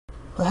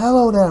Well,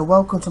 hello there, and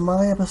welcome to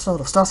my episode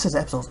of Star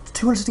Citizen, episode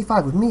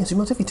 265 with me and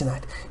SupernovaTiffy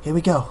tonight. Here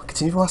we go,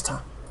 continue for last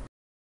time.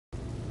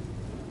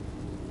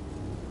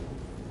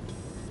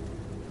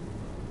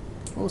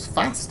 Oh, it's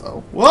fast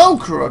though. Whoa,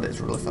 crud, it's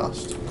really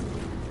fast.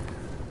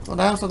 Slow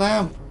down, slow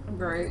down.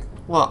 Great.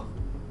 What?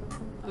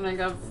 I think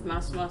I've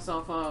messed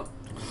myself up.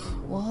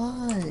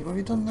 Why? What have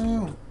you done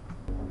now?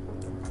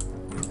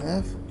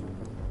 Bev?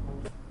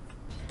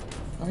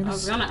 I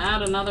was gonna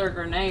add another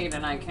grenade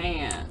and I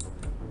can't.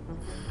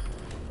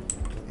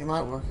 It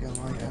might work again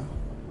later.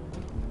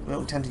 We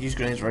don't tend to use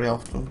grenades very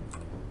often.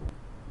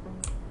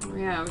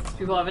 Yeah, because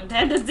people have a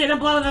tendency to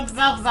blow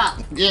themselves up.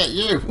 Yeah,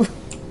 you!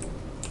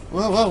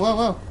 Whoa, whoa, whoa,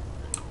 whoa.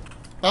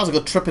 That was a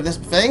good trip in this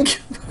thing.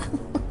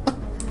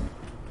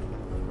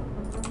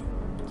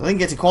 I didn't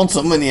get to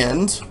quantum in the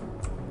end.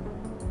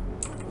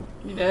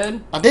 You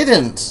did? I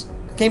didn't!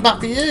 I came back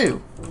for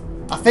you!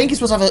 I think it's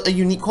supposed to have a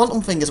unique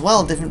quantum thing as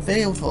well, a different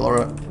feel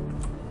for it.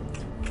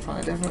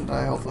 Try a different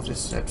day, hopefully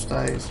this ship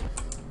stays.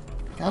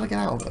 How to get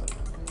out of it?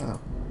 Oh,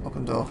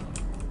 open door.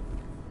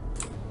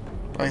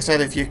 Like I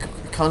said, if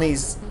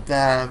Connie's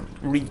there,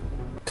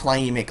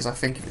 reclaim it, because I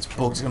think if it's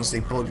bugged, it's going to say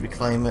bugged,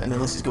 reclaim it, and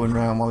unless it's going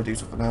round while we do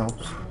something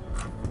else.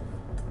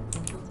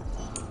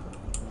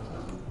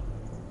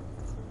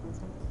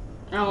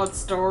 Oh, it's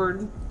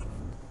stored.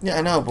 Yeah,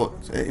 I know,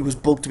 but it was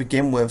bugged to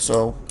begin with,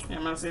 so... Yeah,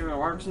 I'm gonna see if it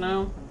works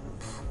now.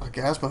 I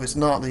guess, but if it's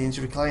not, then you need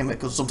to reclaim it,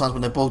 because sometimes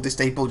when they're bugged, they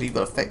stay bugged, you've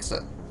got to fix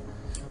it.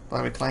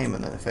 By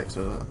reclaiming it, it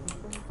fixes it.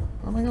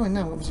 Where am I going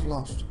now? What was I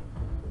lost?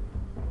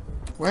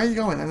 Where are you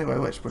going anyway?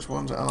 Which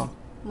one's it on?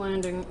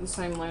 Landing, the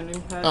same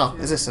landing pad. Oh,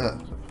 too. is this it?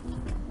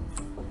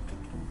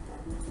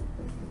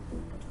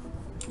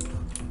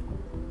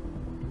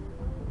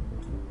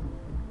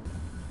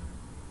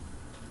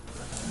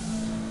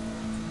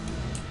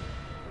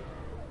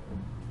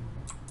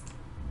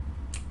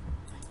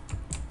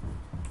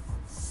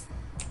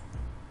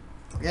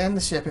 Yeah, in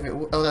the ship if it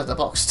oh there's the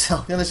box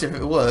still. In the ship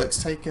if it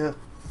works, take a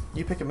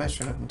you pick a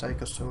mission and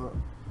take us to it.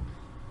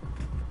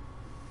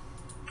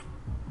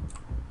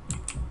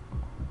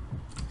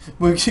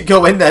 We should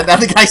go in there, now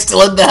the guy's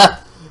still in there.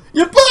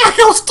 You're back,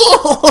 I'm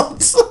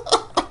stunned!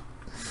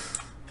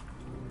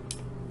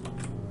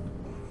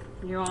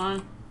 You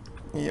on?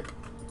 Yep.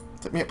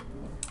 Take me up.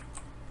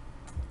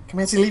 Can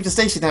we actually leave the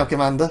station now,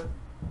 Commander?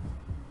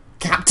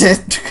 Captain!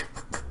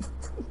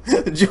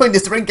 Join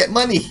this ring, get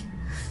money!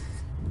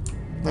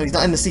 No, he's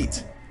not in the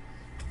seat.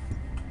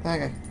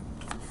 Okay.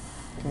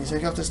 Can you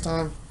take off this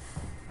time?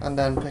 And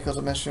then pick up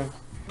the mission.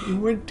 You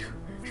went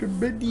to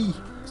money.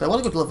 So I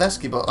want to go to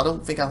Lavesky, but I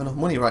don't think I have enough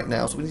money right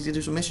now, so we need to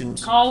do some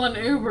missions. Call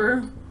an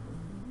Uber.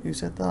 Who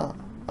said that?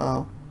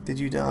 Oh, did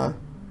you die?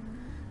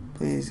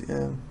 Please,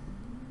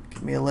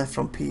 give me a lift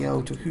from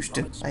PO to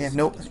Houston. I have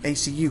no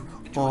ACU,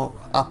 or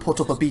I'll put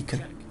up a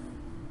beacon.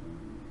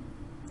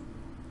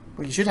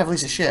 Well, you should have at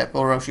least a ship,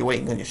 or else you're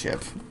waiting on your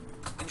ship.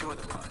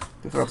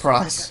 For a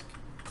price.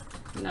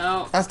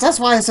 No.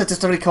 That's why I said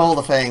just to recall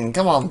the thing.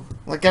 Come on,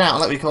 get out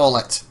and let me call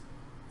it.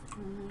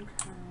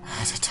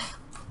 Okay.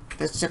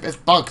 This ship is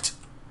bugged.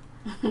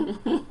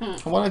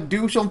 I want to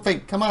do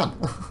something. Come on.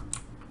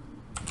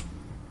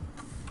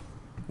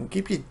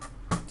 Keep your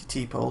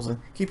T-poles in.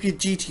 Keep your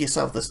G to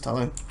yourself this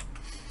time.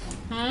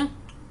 Hmm?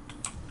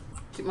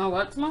 Keep my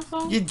what to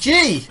myself? Your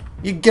G!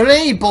 Your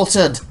grey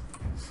button!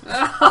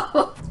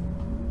 Oh.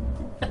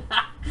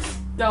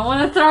 Don't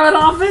want to throw it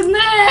off in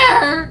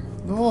there!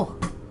 No.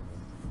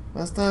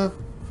 Where's the...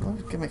 Well,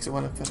 it makes it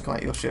when it first come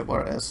out your ship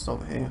where it is. It's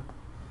over here.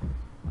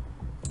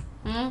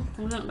 Hmm?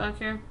 Isn't it back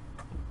here?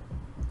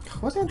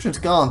 Where's the entrance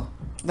gone?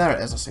 There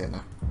it is, I see it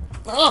now.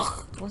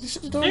 Ugh! Why did you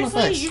shut the door in my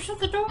Seriously, face? you shut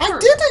the door. I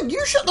didn't!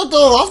 You shut the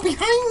door! I was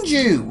behind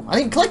you! I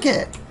didn't click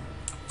it!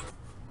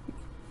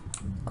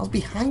 I was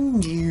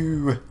behind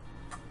you!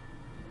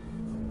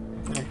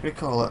 Okay,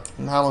 recall it.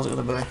 And how long is it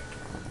going to be?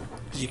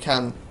 Because you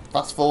can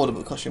fast forward it,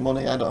 but it costs you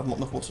money. I don't have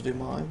enough more to do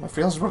mine. My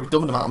freelance is probably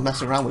dumb amount of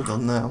messing around with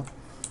them now.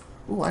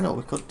 Ooh, I know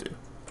what we could do.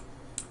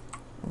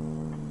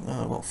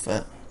 Oh, it won't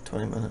fit.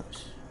 20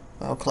 minutes.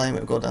 I'll claim it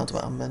will go down to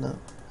about a minute.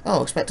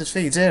 Oh, expected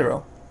fee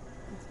 0.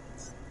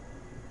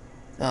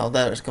 Oh,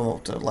 there it's come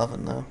up to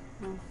 11 now.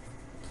 Oh.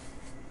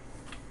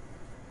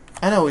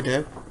 I know we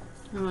do.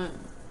 What?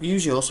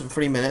 Use yours for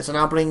 3 minutes, and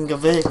I'll bring a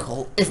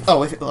vehicle. If I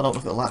don't know if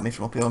it'll let me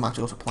from up here. I'm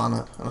actually going to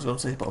planet. I was going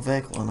to say put a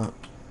vehicle in it.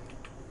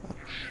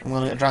 I'm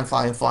going to get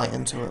Dragonfly and flight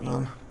into it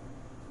then.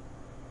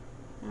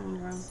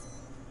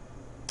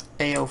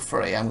 Okay.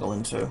 AO3 I'm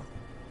going to.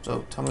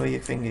 So tell me where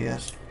your thingy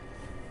is.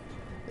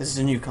 This is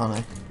a new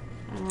Connie.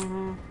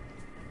 Mm-hmm.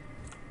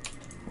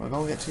 We're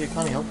going to get to your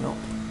Connie. Open up.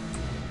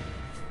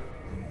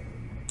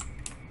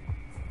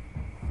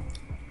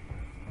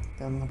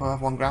 Then we'll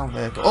have one ground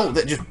vehicle. Oh,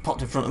 that just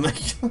popped in front of me.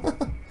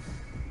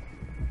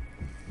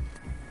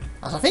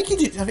 As I think you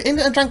do. In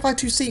a Dragonfly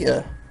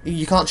 2-seater,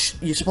 you can't.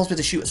 You're supposed to be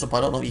able to shoot at something.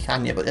 I don't know if you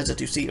can yet, but it's a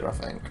 2-seater, I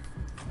think.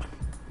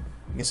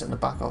 You can sit in the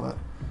back of it.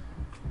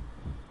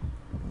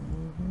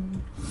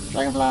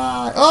 Dragonfly!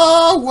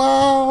 Oh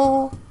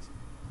wow!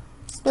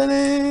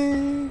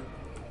 Spinning!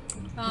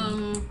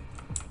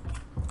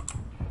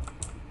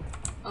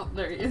 Oh,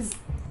 there he is.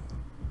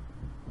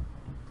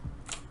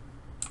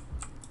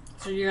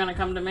 So you're gonna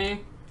come to me?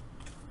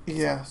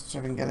 Yeah, so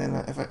I can get in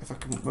it if I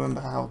can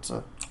remember how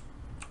to.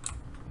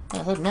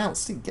 I heard Mount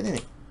C, get in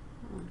it.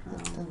 Okay.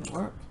 That didn't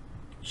work.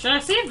 Should I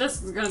see if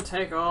this is gonna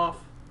take off?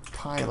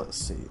 Pilot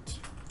seat.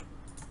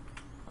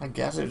 I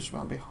guess it just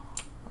might be.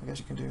 I guess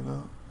you can do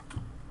that.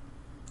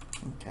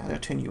 Okay, I'll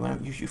turn you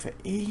out. Use you for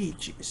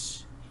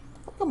ages.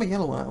 I've got my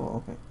yellow one.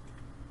 Oh, okay.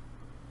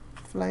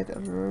 Flight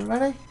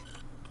ready?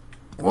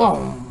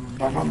 Whoa!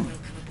 Welcome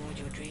aboard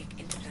your Drake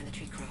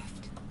interplanetary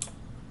craft.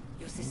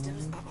 Your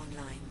systems are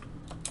online.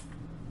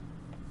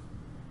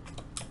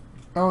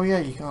 Oh yeah,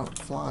 you can't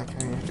fly,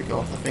 can you? You have to go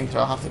off the thing, so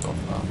I'll have to go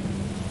off that.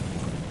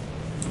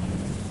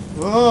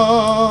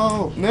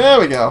 Whoa! There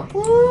we go.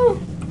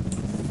 Woo!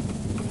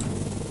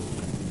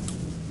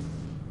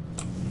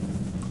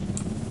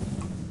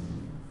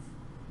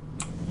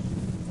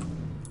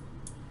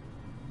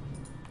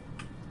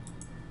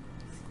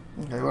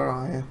 Okay, where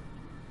are you?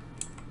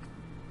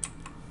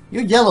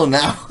 You're yellow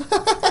now.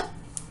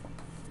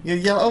 You're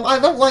yellow. Oh, I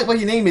don't like what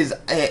your name is.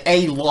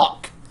 A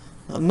Lock.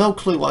 I have no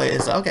clue what it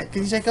is. Okay,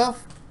 can you take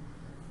off?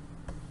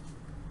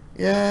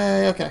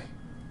 Yay, okay.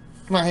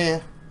 Come out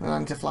here. I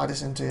need to fly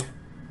this into you.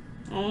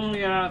 I'm gonna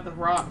get out of the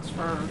rocks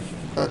first.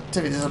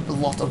 Tiffy, there's a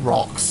lot of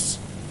rocks.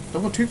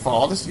 Don't go too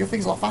far. Your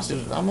thing's a lot faster.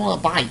 I'm on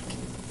a bike.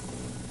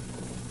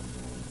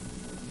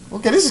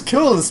 Okay, this is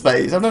cool in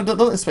space. I've never done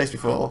it in space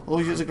before.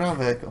 Always use a ground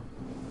vehicle.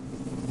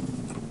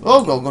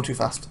 Oh, God, I'm going too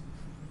fast.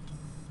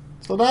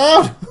 Slow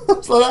down!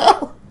 Slow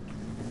down!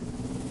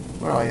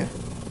 Where are you?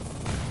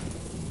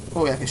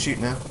 Oh, yeah, I can shoot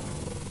now.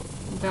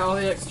 Okay, all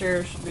the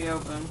exterior should be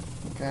open.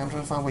 Okay, I'm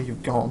trying to find where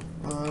you've gone.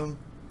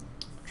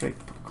 Drake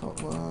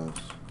clockwise.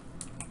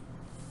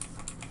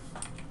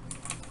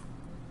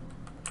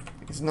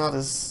 He's not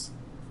as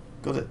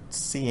good at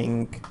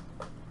seeing.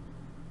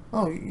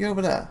 Oh, you're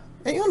over there.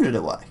 800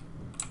 away.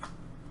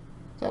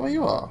 Is that where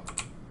you are?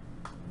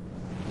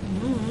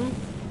 Mm-hmm.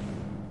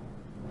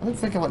 I don't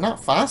think I went that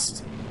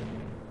fast.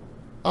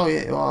 Oh,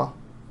 yeah, you are.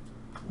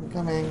 I'm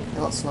coming.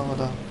 A lot slower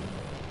though.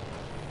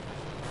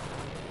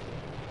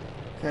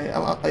 Okay,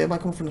 am I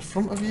coming from the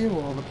front of you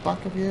or the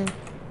back of you?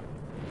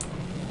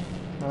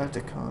 No, I have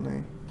to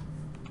Connie.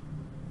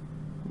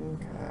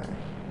 Okay.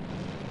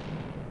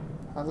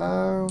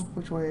 Hello?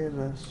 Which way is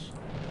this?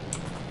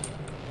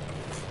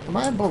 Am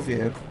I above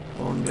you?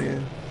 Or under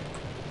you?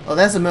 Oh,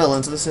 there's the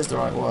Merlin, so this is the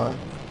right way.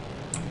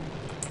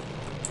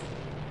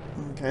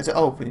 Okay, is it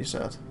open, you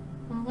said?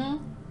 Mm-hmm.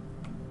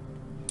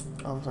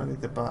 Oh, so I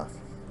need the back.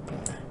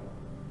 Okay.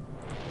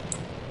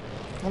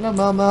 Hello,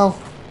 Mel.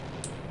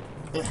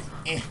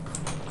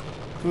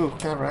 Ooh,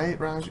 can I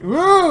round you?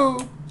 Woo!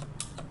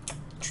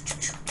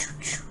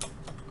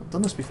 I've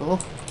done this before.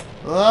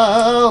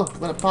 Whoa! I'm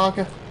gonna park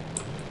her.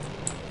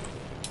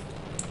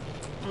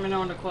 Let me know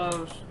when to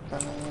close.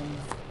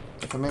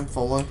 If I'm in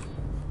fully.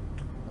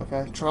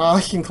 Okay,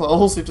 try and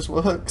close, it just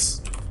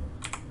works.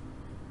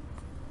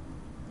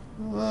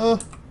 Whoa!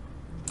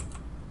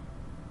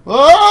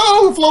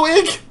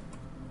 Floating!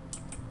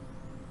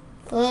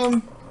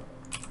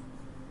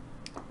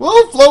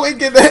 Whoa! Floating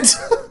in it!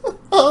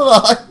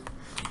 Alright.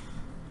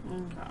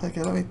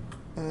 Okay, let me...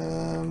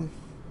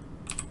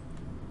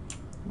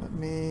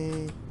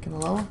 Can I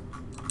lower?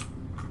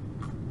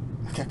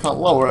 Okay, I can't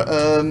lower it.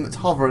 It's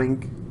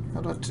hovering.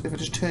 How do if I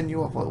just turn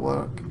you off, will it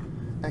work?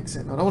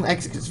 Exit. No, I don't want to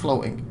exit because it's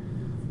floating.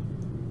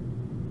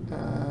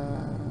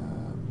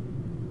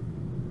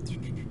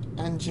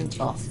 Engines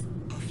off.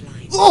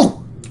 Offline.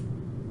 Oh!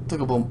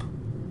 Took a bump.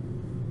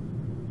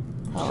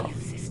 Oh.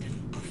 System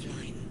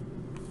offline.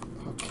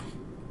 Okay.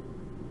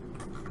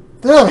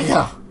 There we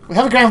go. We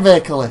have a ground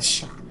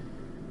vehicle-ish.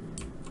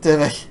 Do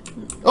we?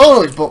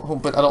 Oh, it's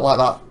bumping. I don't like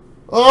that.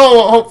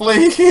 Oh, hopefully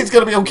it's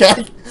going to be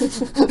okay.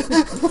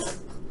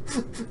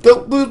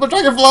 Don't lose my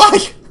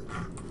dragonfly.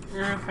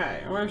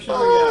 Okay, where should we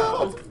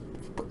go?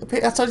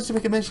 I told you to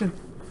make a mission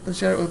and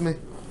share it with me.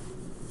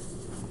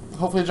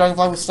 Hopefully the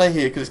dragonfly will stay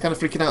here because it's kind of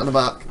freaking out in the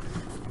back.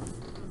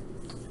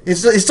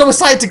 He's so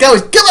excited to go.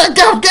 He's come on,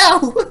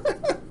 go!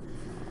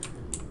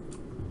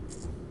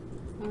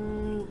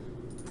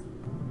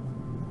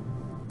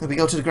 Then we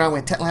go to the ground. We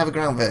technically have a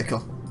ground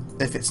vehicle.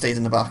 If it stays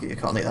in the back of your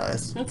Connie, that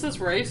is. What's this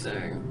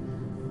racing?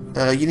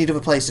 You need a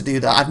place to do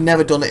that. I've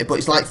never done it, but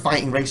it's like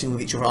fighting racing with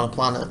each other on a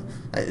planet.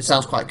 It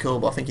sounds quite cool,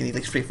 but I think you need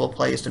like 3 or 4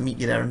 players to meet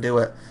you there and do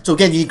it. So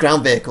again, you need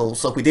ground vehicles.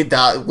 So if we did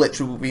that,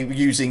 literally we were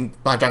using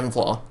my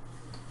Dragonfly.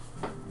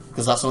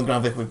 Because that's the only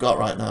ground vehicle we've got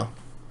right now.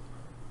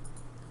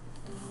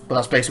 But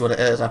that's basically what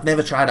it is. I've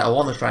never tried it. I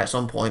want to try it at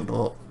some point,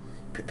 but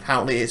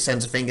apparently it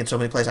sends a thing and so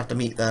many players have to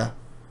meet there.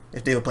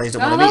 If the other players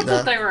don't want to meet there.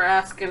 That's what they were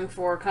asking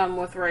for. Come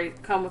with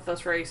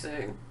us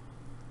racing.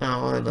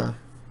 Oh, really?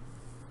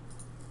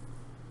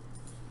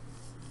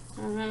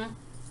 Mm-hmm.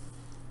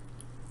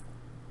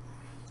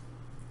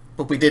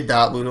 But if we did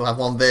that, we would have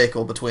one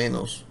vehicle between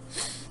us.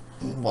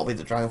 What would be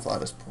the Dragonfly at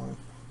this point?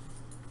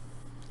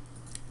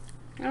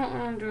 I don't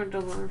want to do a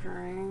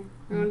delivery.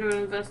 You want to do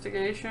an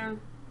investigation?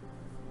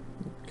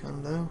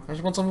 Can do. I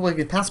just want something where you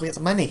can pass me, get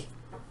some money.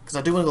 Because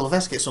I do want to go to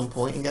Vesca at some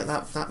point and get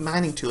that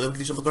mining tool and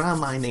do some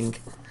ground mining.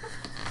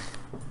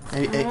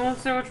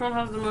 Let's see which one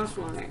has the most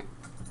money.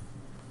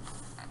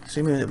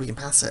 Assuming that we can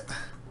pass it.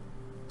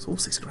 It's all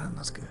 6 grand,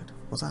 that's good.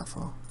 What's that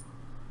for?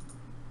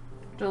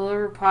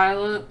 Deliver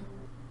pilot.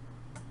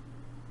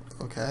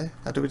 Okay.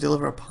 How do we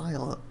deliver a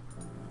pilot?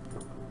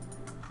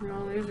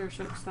 No, these are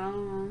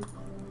 6,000.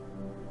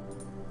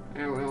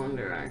 And we want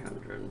to do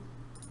 800.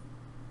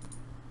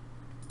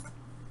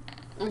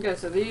 Okay,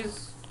 so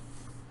these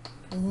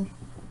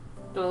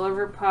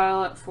deliver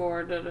pilot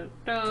for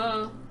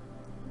da-da-da.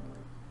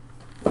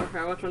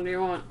 Okay, which one do you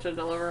want to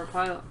deliver a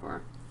pilot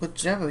for?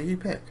 Whichever you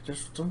pick.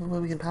 Just something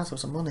where we can pass with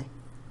some money.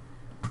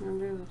 I'll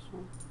do this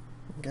one.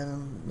 Get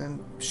them,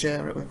 then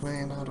share it with me,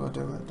 and how do I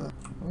do it?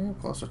 Oh,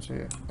 closer to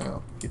you.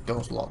 Oh, your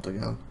door's locked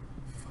again.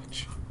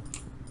 Fudge.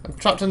 I'm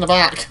trapped in the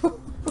back.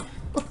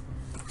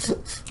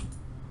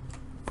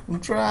 I'm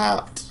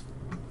trapped.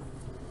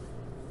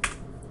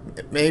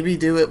 Maybe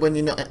do it when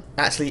you're not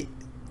actually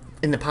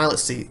in the pilot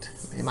seat.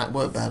 It might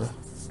work better.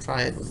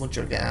 Try it once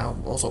you get out.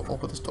 Also,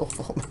 open the door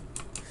for me.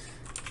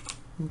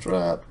 I'm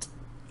trapped.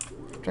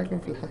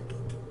 Dragonfly.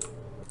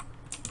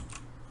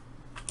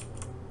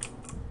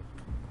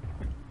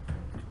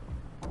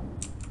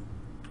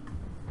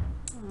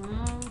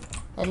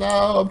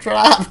 Hello, I'm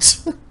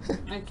trapped.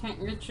 I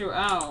can't get you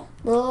out.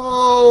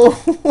 No.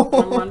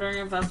 I'm wondering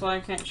if that's why I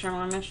can't share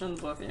my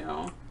missions with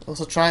you.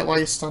 Also, try it while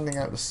you're standing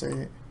out the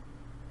seat.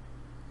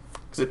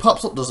 Because it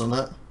pops up, doesn't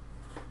it?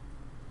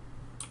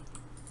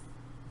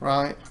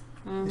 Right.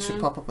 It should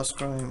pop up a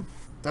screen.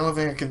 The only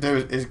thing I can do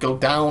is go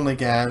down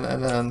again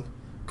and then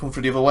come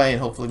through the other way,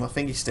 and hopefully my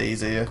thingy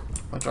stays here.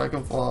 My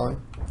dragonfly.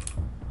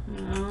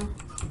 Yeah.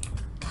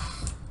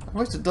 I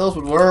wish the doors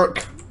would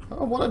work.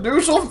 I want to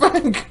do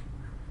something.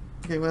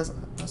 Okay, where's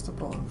the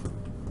button?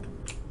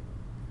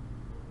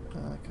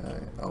 Okay,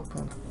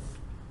 open.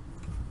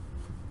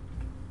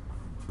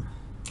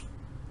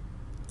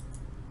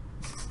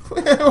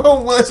 It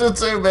won't listen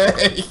to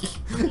me.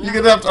 You're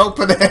gonna have to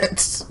open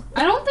it.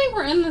 I don't think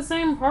we're in the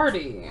same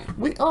party.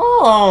 We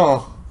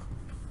are.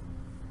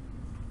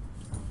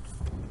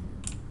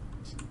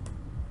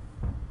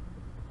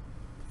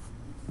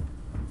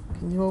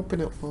 Can you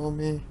open it for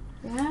me?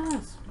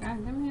 Yes.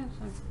 God, give me a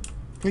second.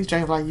 Please,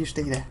 Dragonfly, you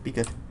stay there. Be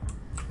good.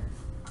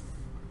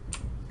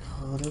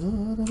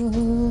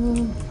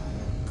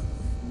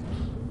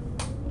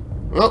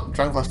 Oh,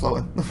 Dragonfly's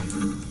floating.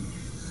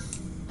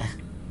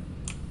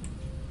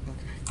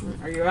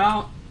 Are you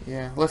out?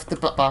 Yeah, lift the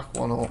back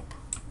one up.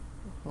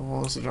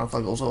 Once the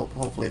Dragonfly goes up,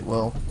 hopefully it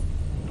will.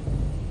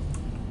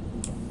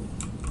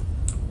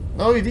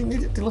 No, you didn't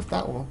need it to lift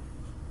that one.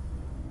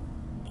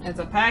 It's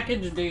a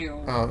package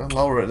deal. Oh, then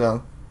lower it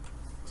down.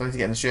 So I need to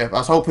get in the ship. I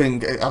was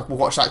hoping I'd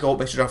watch that go up,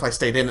 make sure Dragonfly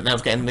stayed in, and then I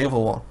was getting the other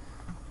one.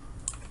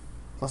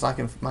 Plus I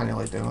can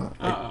manually do it.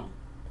 Uh-oh.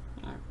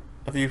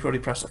 Have you already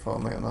pressed it for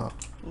me or not?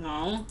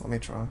 No. Let me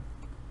try.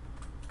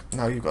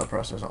 No, you've got to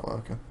press it, it's not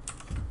working.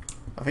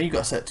 I think you've got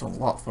to set it to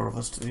unlock for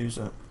us to use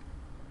it.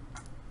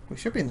 We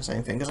should be in the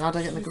same thing, because how do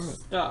I get in the group?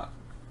 Stuck.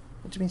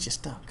 What do you mean she's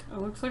stuck? It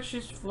looks like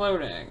she's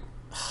floating.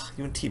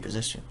 You're in T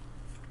position.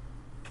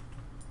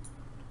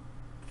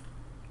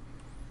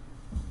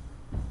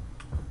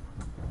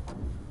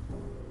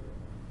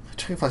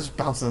 Dragonfly's just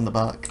bouncing in the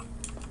back.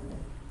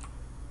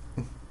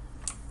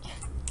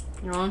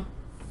 You on?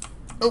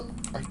 Oh,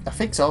 I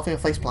think so. I think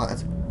I face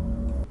planted.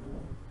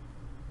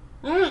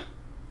 No!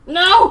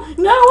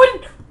 No!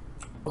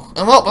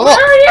 I'm up, I'm Where up!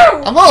 are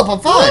you? I'm up, I'm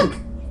fine!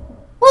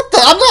 What the?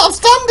 I'm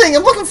standing!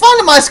 I'm looking fine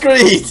on my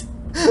screen!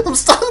 I'm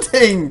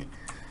standing!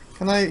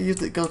 Can I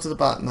use it, go to the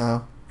back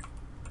now?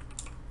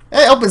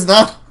 Hey, it opens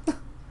now!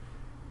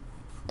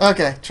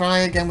 Okay, try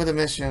again with a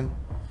mission.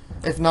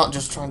 If not,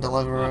 just try and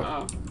deliver it.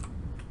 Uh-oh.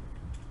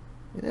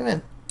 What are you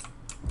doing?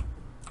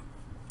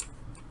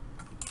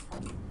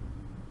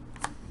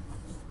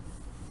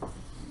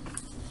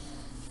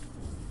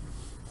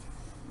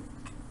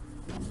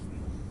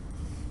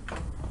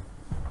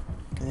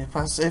 Can you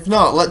pass? If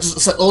not, let's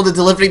just set all the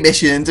delivery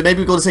missions and maybe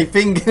we go the same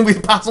thing and we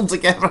pass them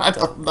together. I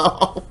don't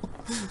know.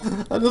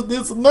 I just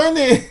need some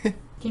money.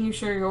 Can you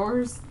share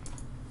yours?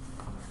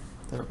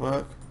 Did it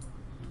work?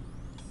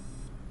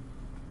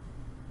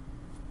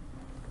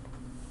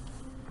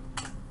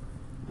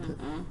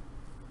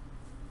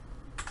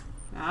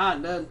 Ah,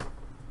 it did.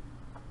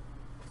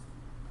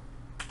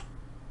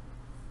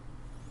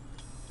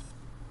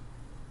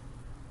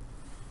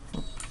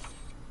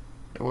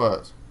 It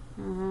worked.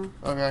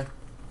 Okay.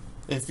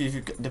 If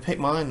you pick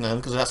mine then,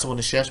 because that's the one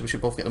to share, so we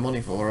should both get the money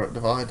for it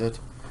divided.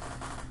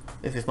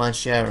 If mine's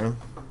sharing.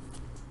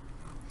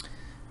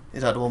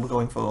 Is that the one we're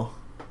going for?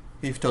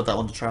 You've told that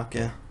one to track,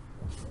 yeah.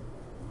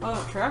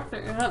 Oh, tracked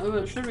it. Yeah,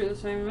 it should be the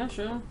same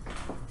mission.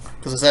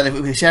 Because I said if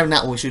we're sharing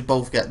that one, we should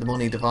both get the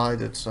money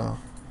divided, so.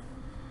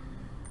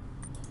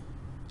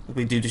 If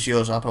we do just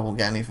yours, I probably won't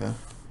get anything.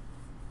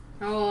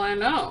 How will I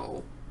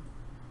know?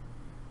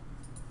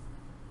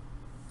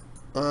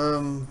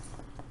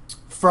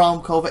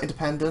 From Covert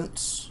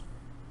Independence.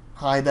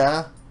 Hi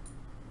there.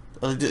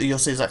 You'll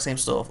see the exact same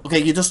stuff. Okay,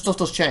 your stuff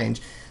does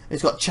change.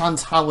 It's got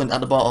Chance Howland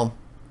at the bottom.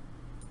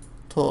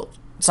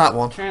 It's that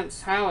one.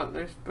 Chance Howard,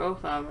 there's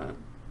both of it.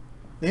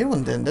 The other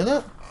one didn't, did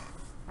it?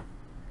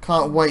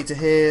 Can't wait to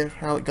hear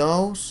how it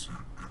goes.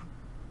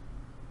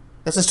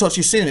 Let's just talk to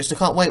you soon. It's the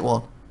can't wait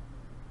one.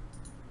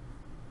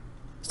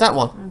 It's that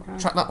one. Okay.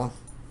 Track that one.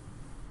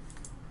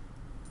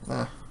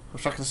 There. We're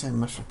tracking the same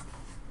mission.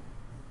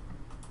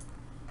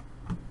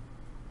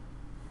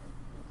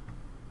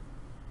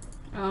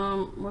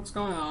 What's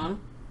going on?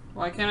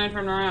 Why can't I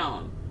turn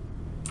around?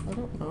 I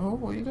don't know.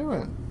 What are you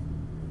doing?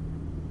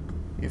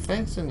 You're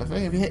facing the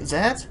thing. Have you hit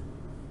Z?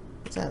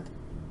 Z.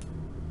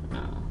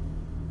 No.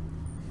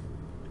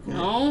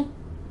 No?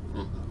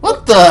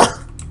 What the?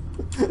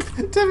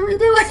 Tell me what you're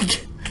doing.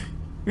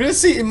 You're in a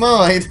seat in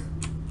mine.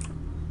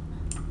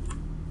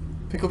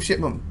 Pick up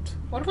shipment.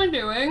 What am I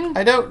doing?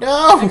 I don't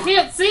know. I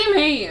can't see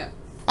me!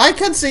 I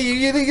can see you.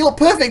 You look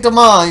perfect on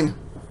mine.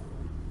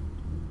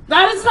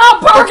 That is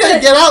not perfect!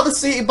 Okay, get out the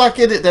seat and back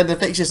in it then and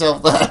fix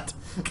yourself that.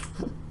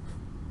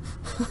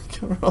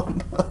 Come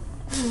on.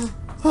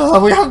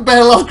 Oh, we haven't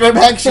barely left Grim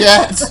Hex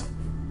yet.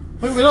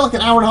 We're not like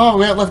an hour and a half.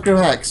 We haven't left Grim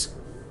Hex.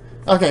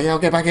 Okay, yeah, I'll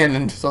get back in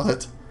and sort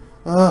it.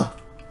 Why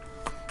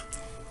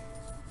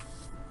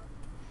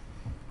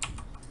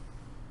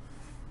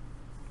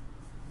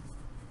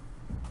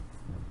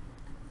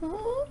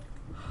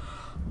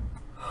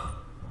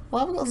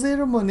have I got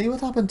zero money?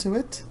 What happened to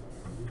it?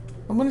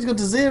 My money's gone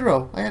to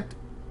zero. I had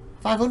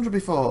 500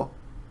 before.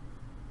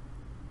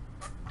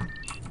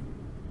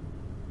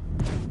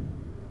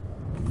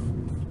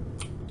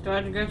 Do I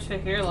have to go to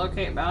here,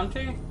 locate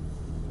bounty?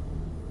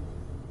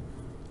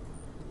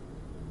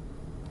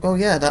 Oh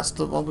yeah, that's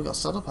the one we got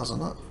set up,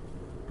 hasn't it?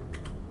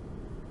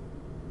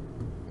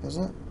 Is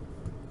it?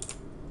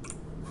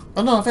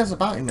 Oh no, I think it's a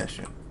bounty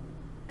mission.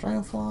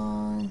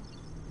 Dragonfly.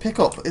 Pick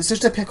up. It's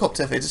just a pick up,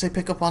 Tiffy. Does it say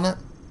pick up on it?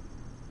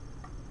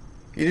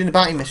 You're doing a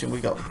bounty mission we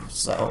got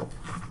set up.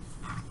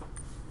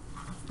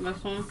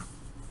 This one?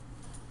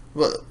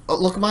 But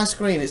look at my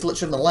screen, it's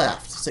literally on the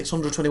left.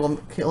 621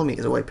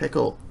 kilometers away, pick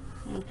up.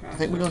 Okay. I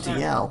think we're going to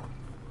Yell.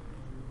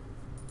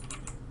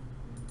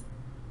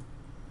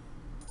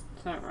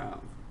 It's that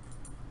route.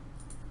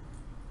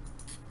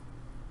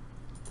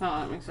 It's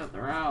not letting me set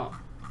the route.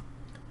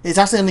 It's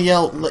actually on the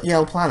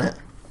Yell planet,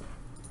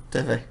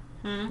 Tiffy.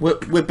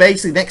 We're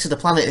basically next to the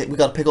planet we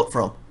got to pick up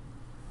from.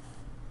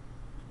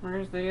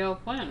 Where's the yellow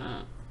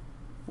planet?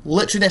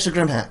 Literally next to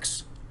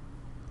Grimhex.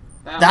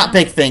 That one?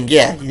 Big thing,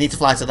 yeah. You need to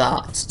fly to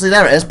that. See,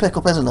 there it is. Pick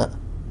up, isn't it?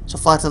 So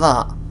fly to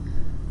that.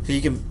 So you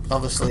can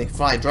obviously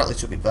fly directly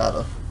to be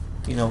better.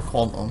 You know,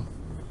 quantum.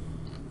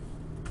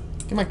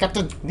 Come on,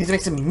 Captain. You need to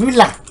make some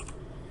moolah.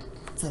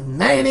 Some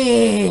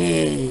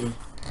money.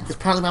 Because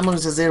apparently my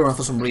money's a zero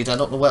for some reason. I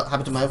don't know what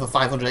happened to my over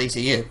 500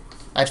 ACU.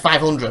 I had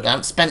 500. I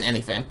haven't spent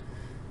anything.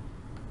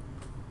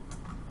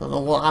 Don't know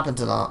what happened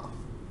to that.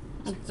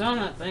 It's on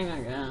that thing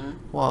again.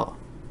 What?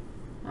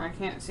 I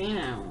can't see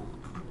now.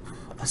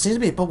 There seems to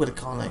be a bug with the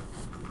colony.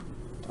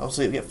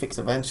 Obviously it'll get fixed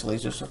eventually,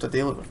 you just have to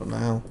deal with it from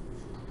now.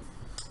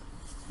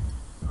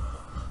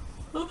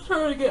 I'm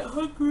starting to get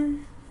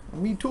hungry.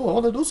 Me too, I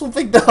want to do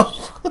something now.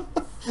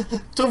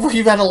 So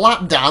you've had a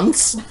lap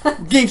dance.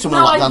 Gave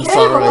someone a lap dance,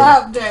 sorry. I gave a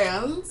lap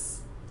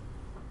dance.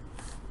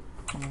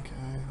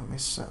 Okay, let me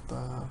set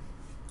the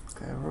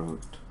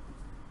route.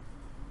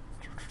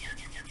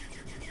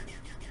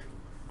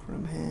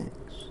 Grimhex.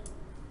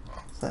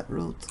 Set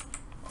route.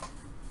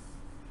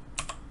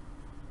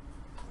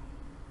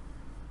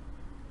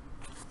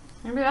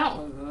 Maybe that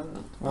was it.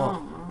 What? I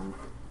don't know.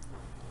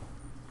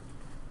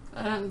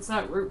 I didn't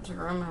set route to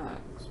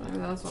Grimhex. Maybe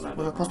that's what I did.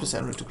 Well, I'll possibly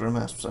set route to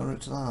Grimhex, set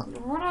route to that.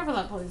 Whatever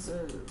that place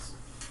is.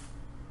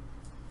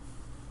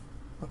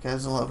 Okay,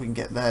 there's a lot we can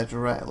get there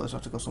directly, so I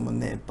have to go somewhere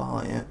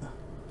nearby it.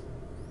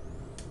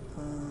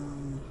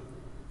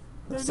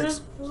 That's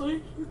six.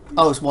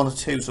 Oh, it's 1 or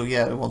 2, so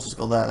yeah, it wants us to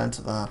go there, then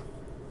to there.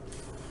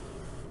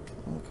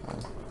 Okay.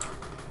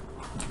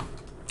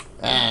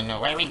 And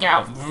away we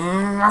go.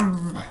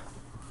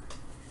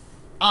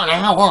 Oh,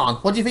 now on.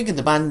 What do you think of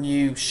the brand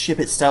new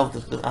ship itself?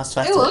 The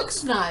aspect? It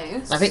looks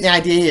nice. I think the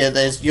idea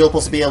is you're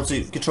supposed to be able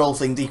to control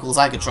things equal as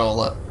I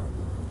control it.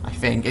 I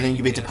think, and then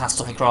you'll be able to pass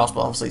stuff across,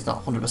 but obviously it's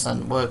not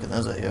 100% working,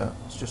 is it? Yeah,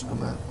 it's just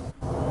come in.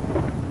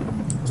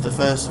 It's the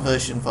first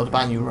version for the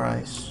brand new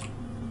race.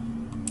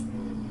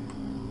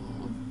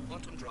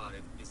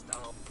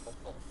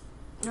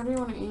 What do you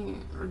want to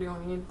eat? Or do you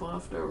want to eat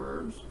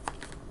leftovers?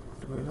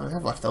 Do we not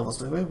have leftovers,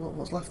 do we?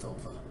 What's left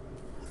over?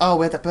 Oh,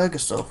 we had that burger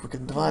stuff. We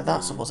can divide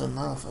that so what's in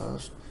there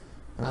first.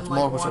 And And that's like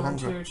more if we're 1 or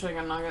hungry. 2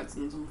 chicken nuggets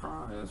and some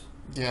fries.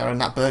 Yeah, and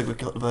that burger, we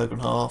cut the burger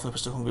in half. If we're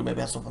still hungry, maybe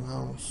have something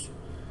else.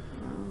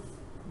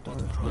 We'll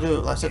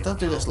do, like I said, don't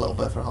do this a little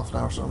bit for half an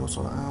hour or so and we'll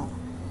sort it out.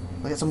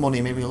 We'll get some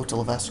money, maybe we'll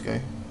go to Levesco.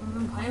 I've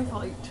been playing for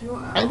like 2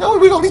 hours. I know,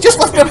 we only just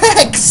left our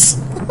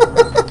X!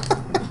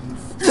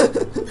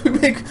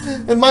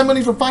 And my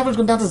money from 500's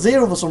gone down to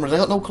 0 for some reason. I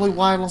got no clue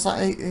why I lost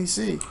that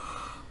AC.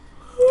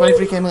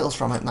 23k middles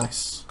from it,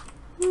 nice.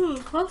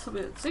 Plus I'm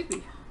getting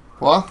sleepy.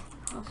 What?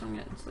 Plus I'm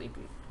getting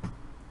sleepy.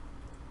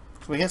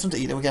 So we get something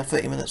to eat and we get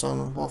 30 minutes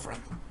on Warframe.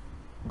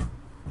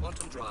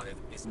 Quantum drive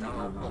is No,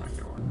 now no, off.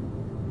 no.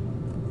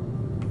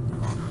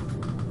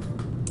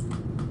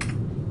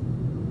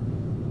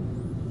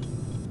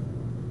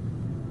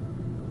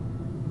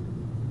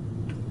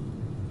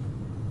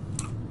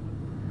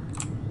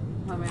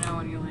 Let me know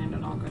when you land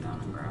and I'll go down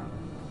and grab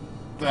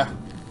it. Yeah,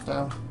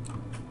 down.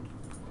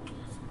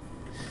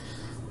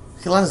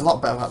 He lands a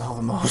lot better without the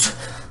hover mode.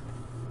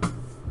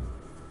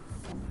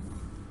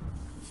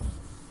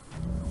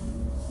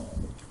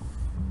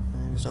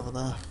 He's over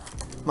there.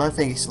 My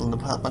thing is still in the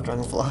path, my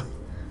dragonfly.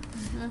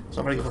 It's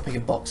not very good for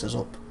picking boxes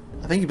up.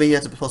 I think you'd be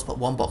able to supposed to put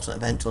one box on it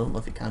eventually, I don't know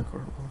if you can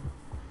currently.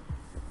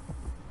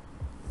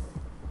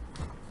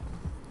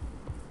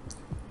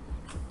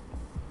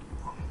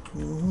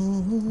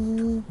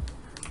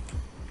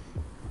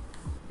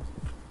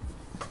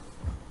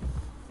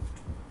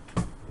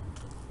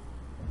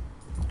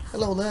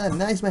 Hello there,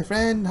 nice my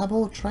friend. How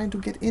about trying to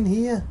get in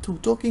here to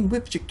talking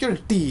with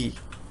security?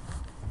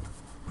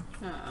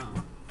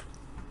 Uh-oh.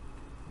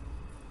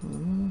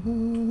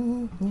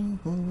 Oh,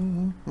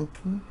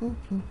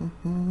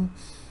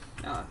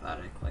 I thought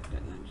I clicked it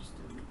and I just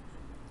didn't.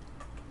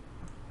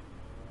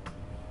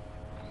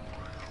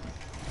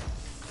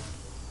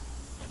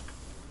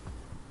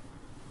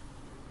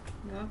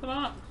 Got the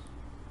box.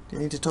 Do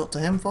you need to talk to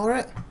him for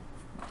it?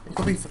 It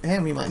could be for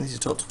him you might need to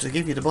talk to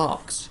give you the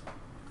box.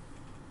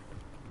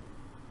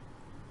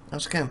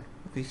 Ask him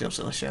if he can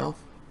sit on the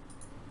shelf.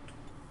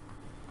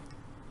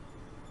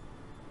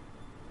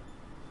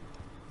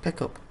 Pick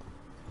up.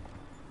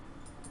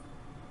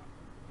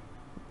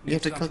 You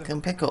have to click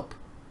and pick up.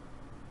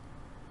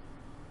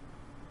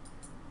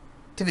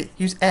 Tiffy,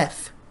 use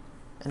F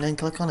and then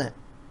click on it.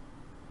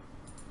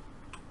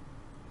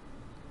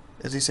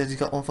 As he said he's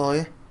got one for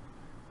you.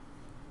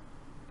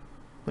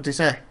 What did he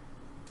say?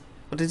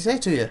 What did he say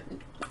to you?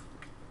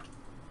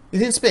 You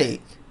didn't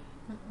speak?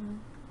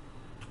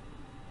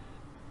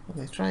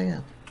 Okay, try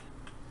again.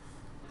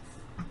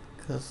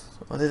 Because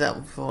I did that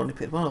before and he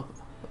picked one up.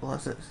 Well,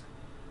 that's it.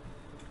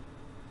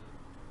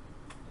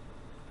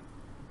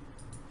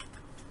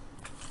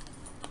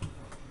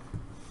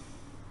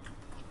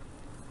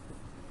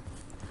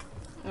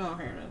 Oh,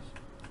 here it is.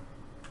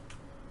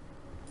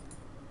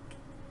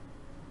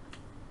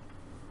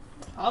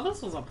 Oh,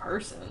 this was a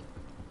person.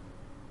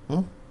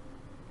 Hmm?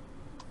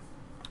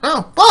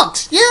 Oh,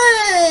 box!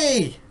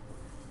 Yay!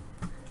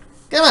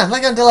 Come on,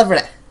 let go and deliver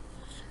it.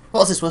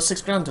 What's this worth?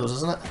 £6 to us,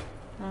 isn't it?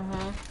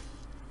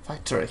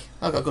 Factory.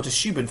 I've got to go to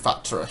Shubin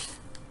factory.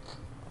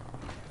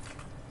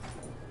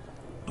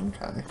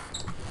 Okay.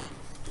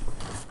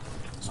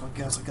 So I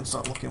guess I can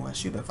start looking where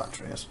Shubin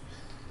factory is.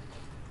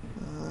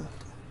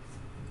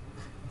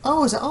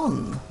 Oh, is it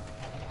on?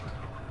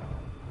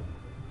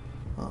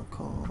 Oh,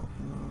 cop.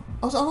 No.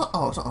 Oh, is it on?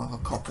 Oh, it's not on a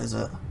cop, is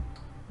it?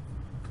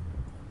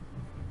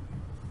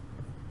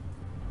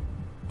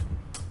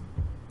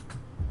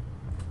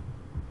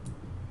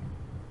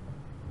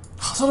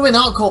 It's not an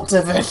art corp,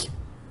 Tiffy.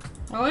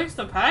 At least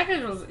the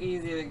package was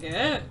easy to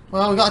get.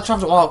 Well, we've got to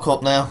travel to art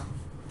corp now.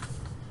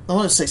 I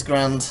want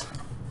 £6.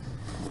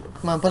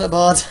 Come on, put it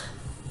aboard.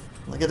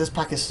 Let's get this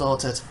package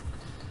sorted.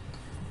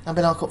 I've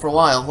been art corp for a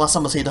while. Last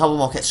time I see the hover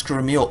mod kept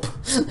screwing me up.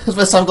 It's the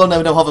first time I'm going there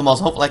with no hover mods.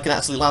 Hopefully I can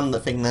actually land the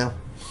thing now.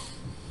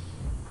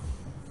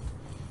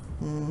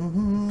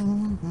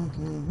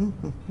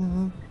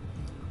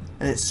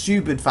 And it's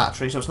Stupid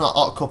Factory, so it's not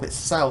Art Corp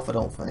itself, I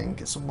don't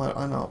think. It's somewhere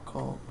on Art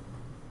Corp.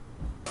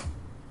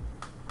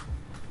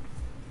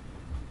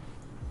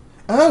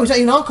 Oh, it's not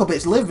even Art Corp,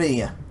 it's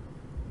Livia.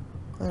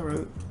 Clear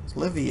route. It's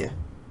Livia.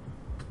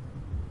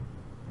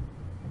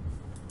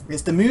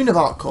 It's the moon of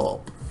Art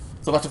Corp.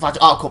 So we have to fight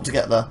Art Corp to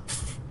get there.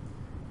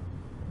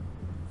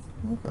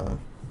 Okay.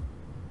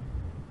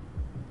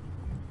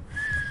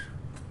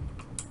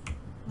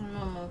 I'm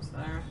almost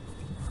there.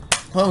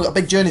 Well, we've got a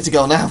big journey to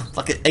go now. It's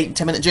like an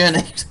 8-10 minute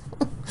journey.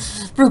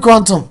 Through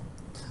Quantum.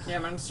 Yeah,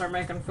 I'm gonna start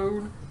making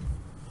food.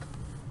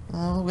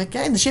 Oh, we're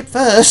getting the ship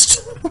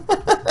first.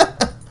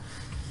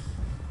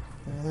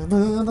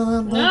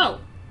 No!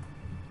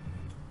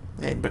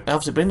 Yeah,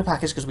 obviously bring the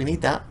package because we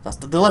need that. That's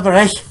the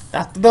delivery.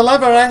 That's the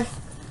delivery.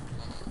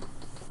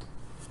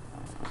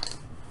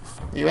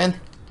 You in?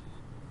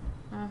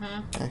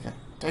 Okay.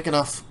 Taking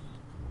off.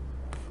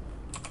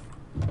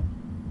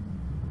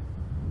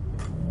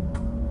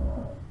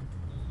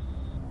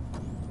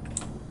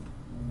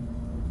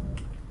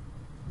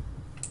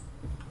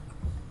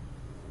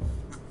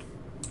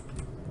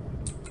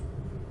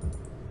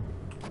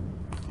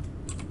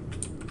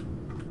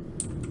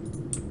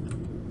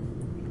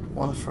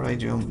 One of 3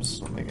 jumps.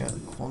 Let me get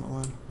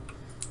quantum in.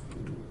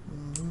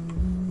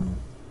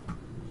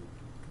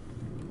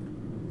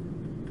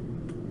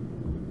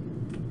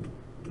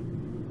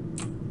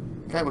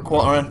 Okay, we're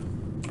quartering.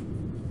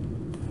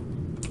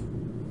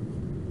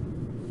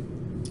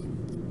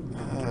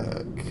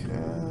 Okay,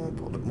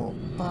 put a bit more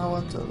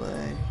power to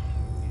the...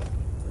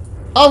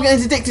 Oh, I'm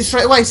getting addicted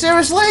straight away.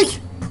 Seriously?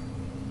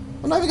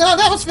 I'm not even going out of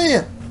the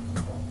atmosphere.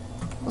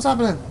 What's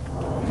happening?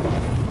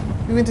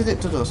 Who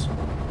interdicted us?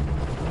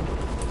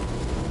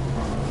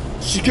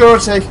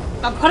 Security.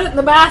 I put it in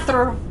the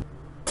bathroom.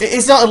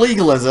 It's not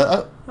illegal, is it?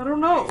 I don't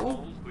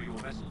know.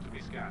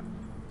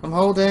 I'm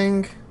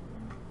holding.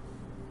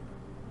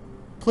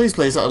 Please,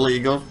 please, not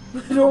illegal.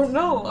 I don't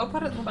know. I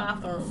put it in the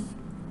bathroom.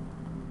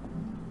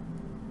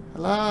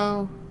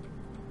 Hello?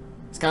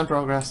 Scan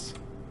progress.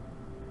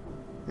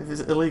 If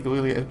it's illegal,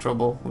 we'll get in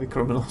trouble. We're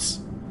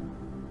criminals.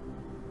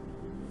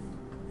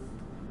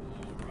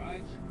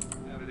 Alright,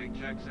 everything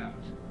checks out.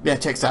 Yeah,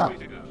 checks out. Way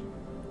to go.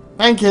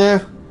 Thank you.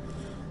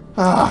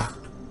 Ah.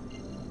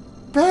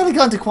 Barely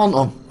got into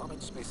quantum.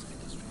 Space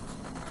Industries.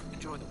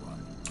 Enjoy the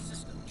ride.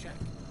 System check.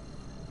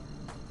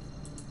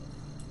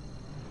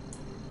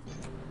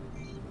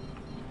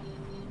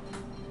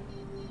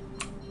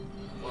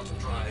 Quantum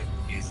drive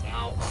is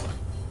now on.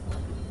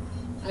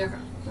 Okay.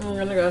 I'm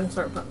gonna go ahead and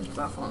start putting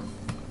stuff on.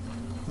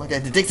 I'm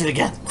getting addicted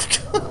again.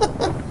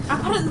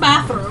 I put it in the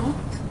bathroom.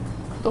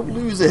 Don't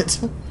lose it.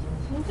 I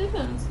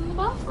didn't. It's in the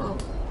bathroom.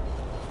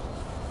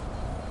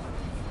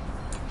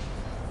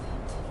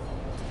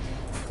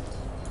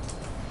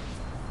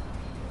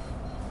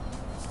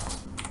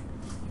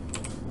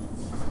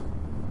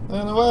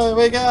 And away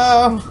we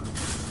go.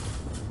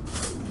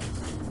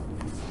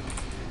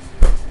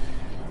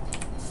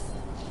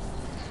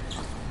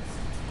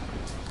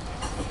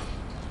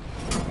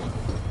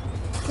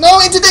 No,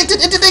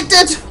 interdicted!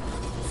 Interdicted!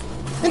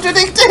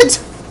 Interdicted!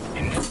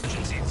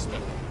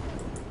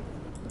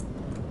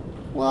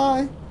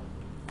 Why?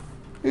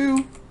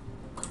 Who?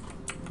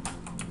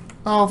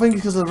 Oh, I think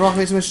it's because of the rock.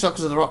 It's a shot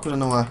because of the rock was in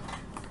the way.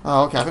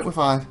 Oh, okay. I think we're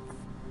fine. I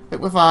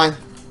think we're fine. A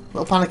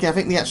little panicky. I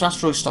think the extra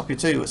asteroids stop you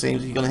too. It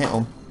seems you're going to hit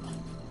them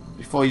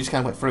before you just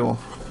kind of went through them.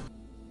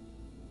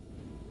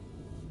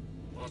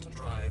 Quantum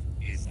drive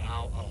is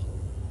now on.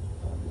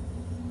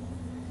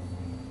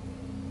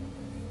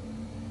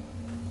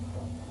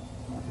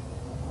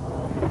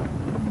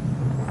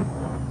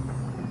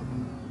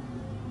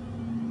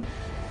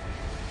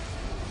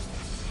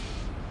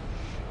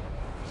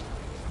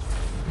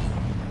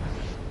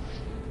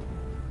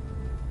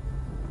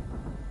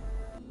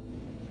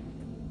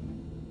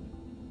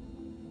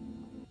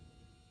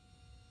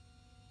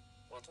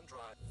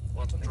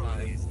 Quantum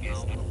drive is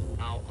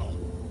now on.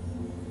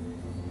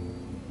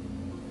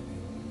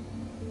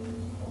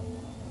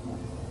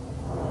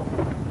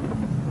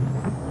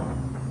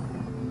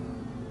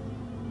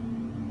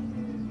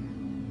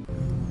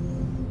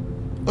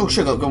 Oh,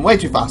 sugar, going way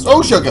too fast.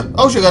 Oh, sugar.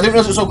 Oh, sugar. I didn't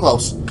realize it was so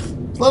close.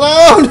 Slow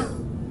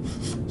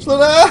down. Slow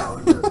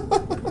down.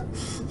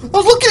 I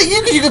was looking at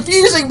you because you're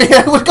confusing me.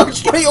 I was going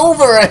straight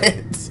over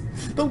it.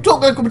 Don't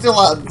talk when I come to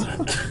land.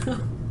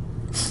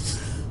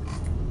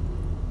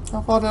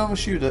 How far did I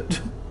overshoot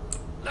it?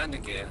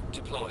 Landing gear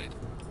deployed.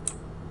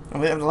 I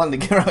didn't have the landing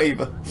gear out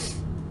either.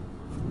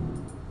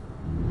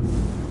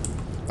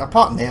 I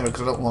parked near it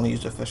because I don't want to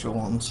use the official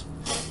ones.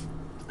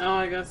 Oh,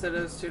 I guess it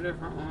is two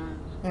different ones.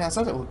 Yeah, I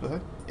said it would be.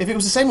 If it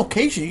was the same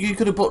location, you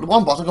could have put the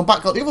one box and gone back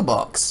and got the other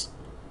box.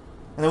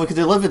 And then we could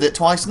have delivered it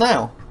twice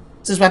now.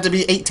 Since we had to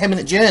be 8-10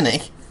 minute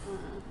journey.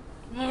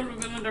 Well, it would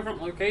have been a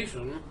different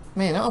location.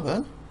 May not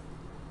have been.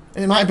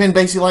 It might have been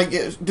basically like,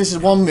 this is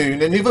one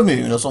moon and the other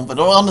moon or something,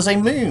 or on the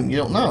same moon, you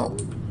don't know.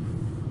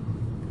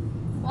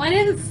 Well, I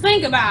didn't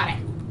think about it.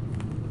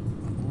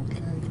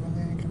 Okay, come on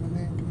in, come on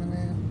in, come on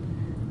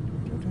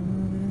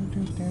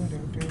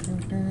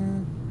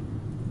in.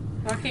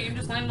 Why can't you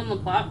just land on the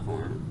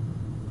platform?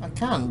 I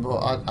can,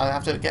 but I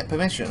have to get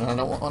permission, and I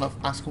don't want to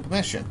ask for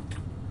permission.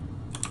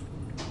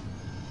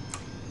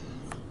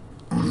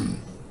 And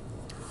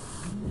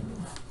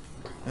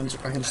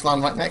I can just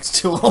land right next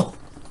to them.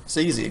 It's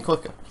easier,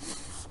 quicker.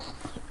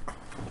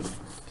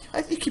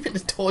 Why do you keep it in the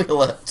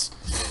toilet?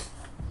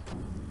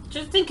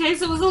 Just in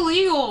case it was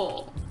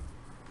illegal.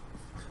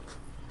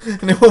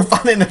 And it won't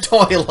ban in the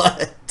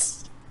toilet.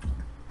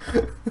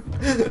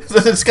 So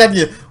then scan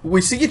you.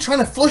 We see you trying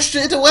to flush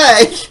it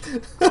away.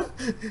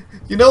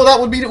 You know that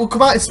would mean it will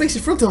come out in space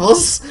in front of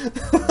us.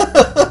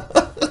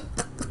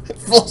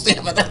 False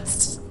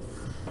evidence.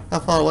 How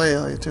far away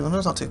are you? 200?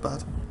 That's not too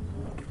bad.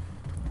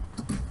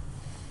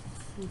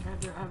 Okay, I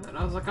do have it.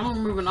 I was like,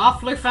 I'm moving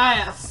awfully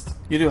fast.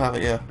 You do have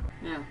it, yeah.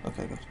 Yeah.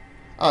 Okay, good.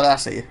 Oh, I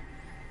see you.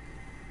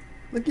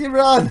 Look at you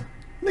run!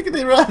 Look at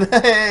you run!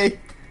 Hey!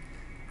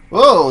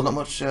 Whoa, not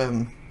much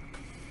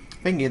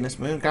thingy in this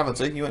moon.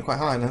 Gravity, you went quite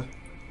high then.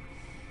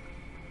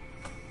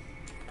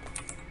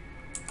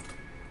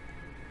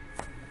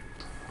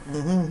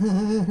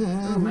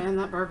 Oh man,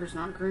 that burger's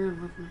not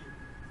agreeing with me.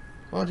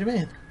 What do you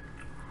mean?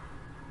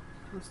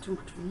 That's too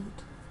much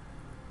meat.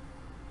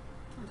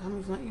 My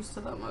tummy's not used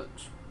to that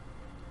much.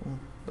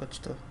 That's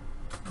the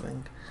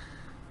thing.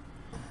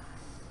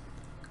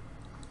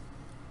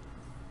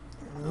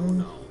 Oh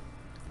no.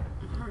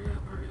 Hurry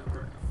up, hurry up,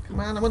 hurry up. Come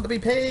on, I want to be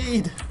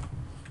paid!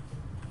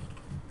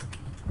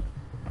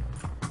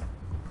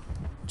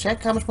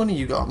 Check how much money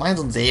you got. Mine's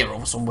on 0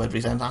 for some weird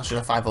reason. I should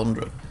have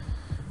 500.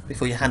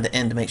 Before you hand it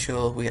in to make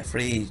sure we get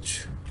free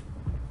each.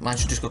 Mine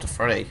should just go to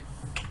free.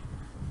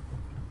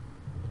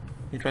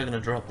 You're probably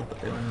going to drop it,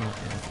 but they won't know.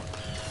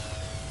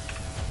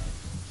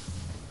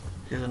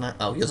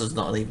 Oh, yours is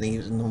not even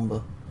even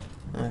number.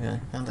 Okay,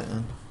 hand it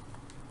in.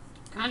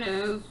 Kinda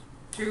is.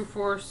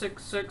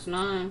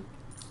 24669.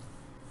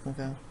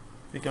 Okay.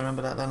 If you can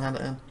remember that, then hand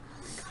it in.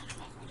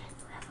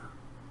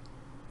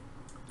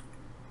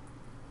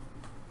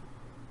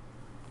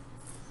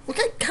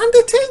 Okay, can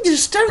they take? You're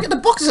staring at the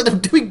boxes and them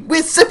doing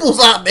weird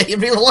symbols at me in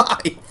real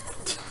life.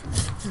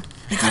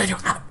 You gotta do.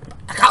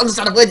 I can't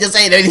understand a word you're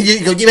saying.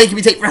 You're making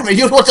me take forever.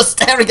 You're not just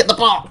staring at the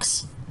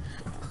box.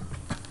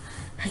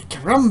 Hey,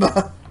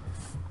 caramba!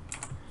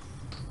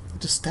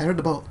 Just stare at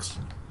the box.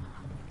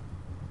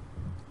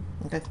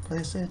 Okay,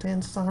 place it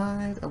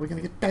inside. Are we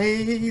gonna get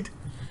paid?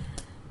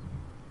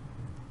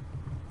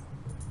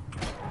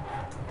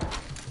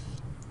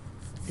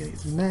 Get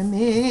his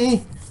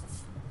money.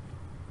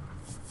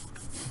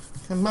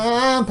 Come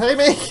on, pay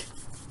me.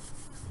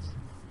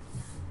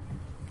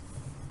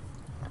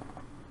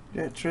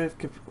 Get truth.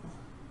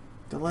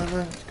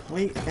 Deliver.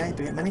 Complete. Okay, do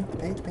we get money?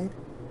 Paid.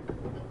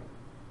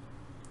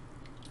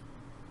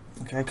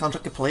 Okay,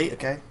 contract complete.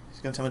 Okay.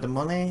 He's going to tell me the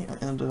money,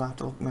 and do I have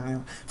to look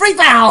manual?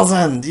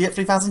 3,000! Do you get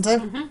 3,000 too?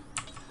 Mm-hmm.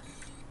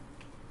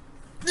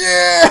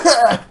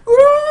 Yeah!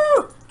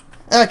 Woo!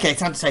 Okay,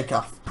 time to take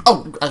off.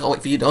 Oh, I gotta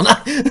wait for you, don't I?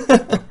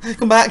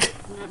 Come back.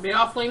 That'd be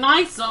awfully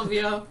nice of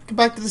you. Come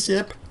back to the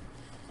ship.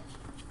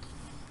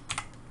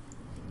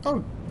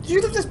 Oh,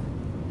 you have just...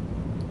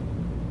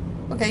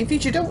 Okay, in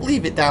future, don't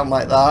leave it down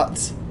like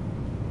that.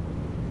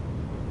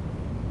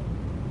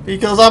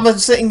 Because I'm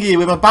sitting here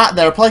with my back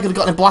there, I probably could have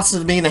gotten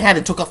blasted me in the head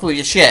and took off with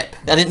your ship.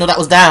 I didn't know that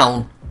was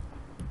down.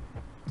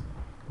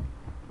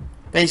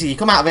 Basically, you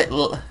come out of it,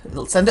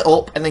 it'll send it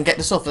up, and then get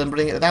the stuff, and then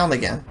bring it down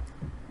again.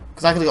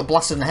 Because I could have got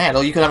blasted in the head,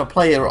 or you could have a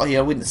player or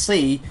you in the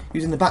sea,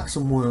 who's in the back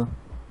somewhere.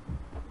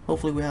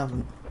 Hopefully we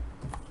haven't.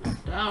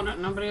 Down it,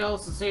 nobody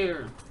else is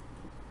here.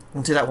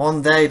 Until that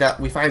one day that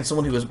we find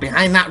someone who was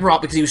behind that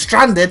rock because he was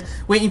stranded,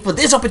 waiting for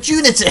this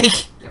opportunity.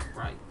 Yep,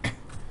 right.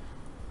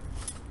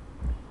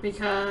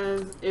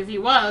 Because if he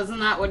was, then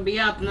that would be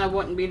up and that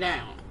wouldn't be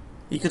down.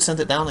 You could send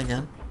it down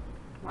again.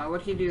 Why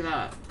would he do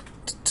that?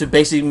 To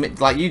basically,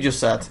 like you just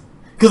said.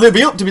 Because it'd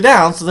be up to be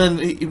down, so then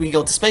we can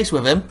go to space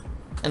with him,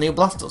 and he'll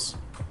blast us.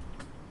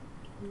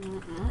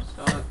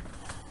 Stop.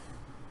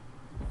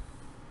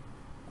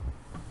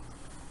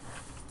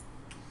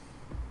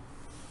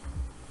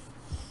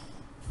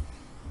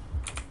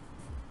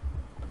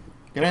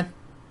 You in?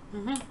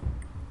 Mm-hmm.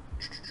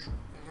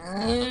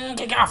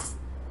 Kick off!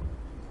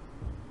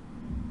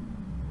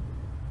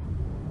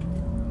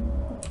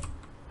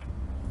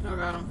 Oh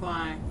god, I'm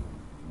flying.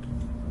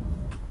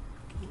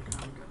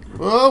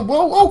 Whoa,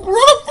 whoa, whoa!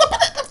 Run!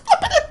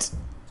 Flipping it!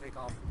 Take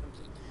off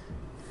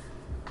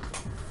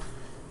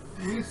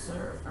complete. You,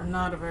 sir, are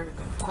not a very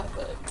good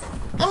pilot.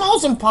 I'm an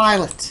awesome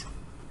pilot.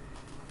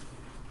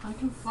 I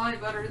can fly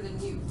better than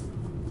you.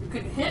 You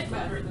could hit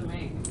better than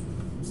me.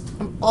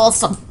 I'm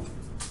awesome.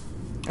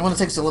 I want to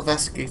take us to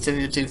investigate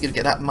to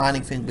get that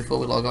mining thing before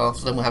we log off,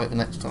 so then we'll have it for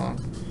next time.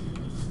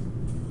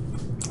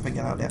 If I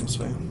get out of the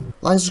atmosphere.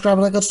 Like, subscribe,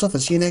 all that good stuff,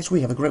 and see you next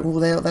week. Have a great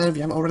one day out there. If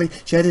you haven't already,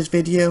 share this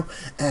video.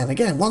 And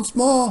again, once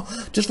more,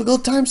 just for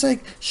good time's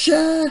sake,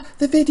 share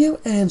the video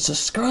and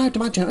subscribe to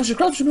my channel. And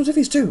subscribe to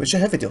SupernovaTiffy's too, and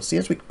share her videos. See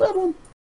you next week. Bye, everyone.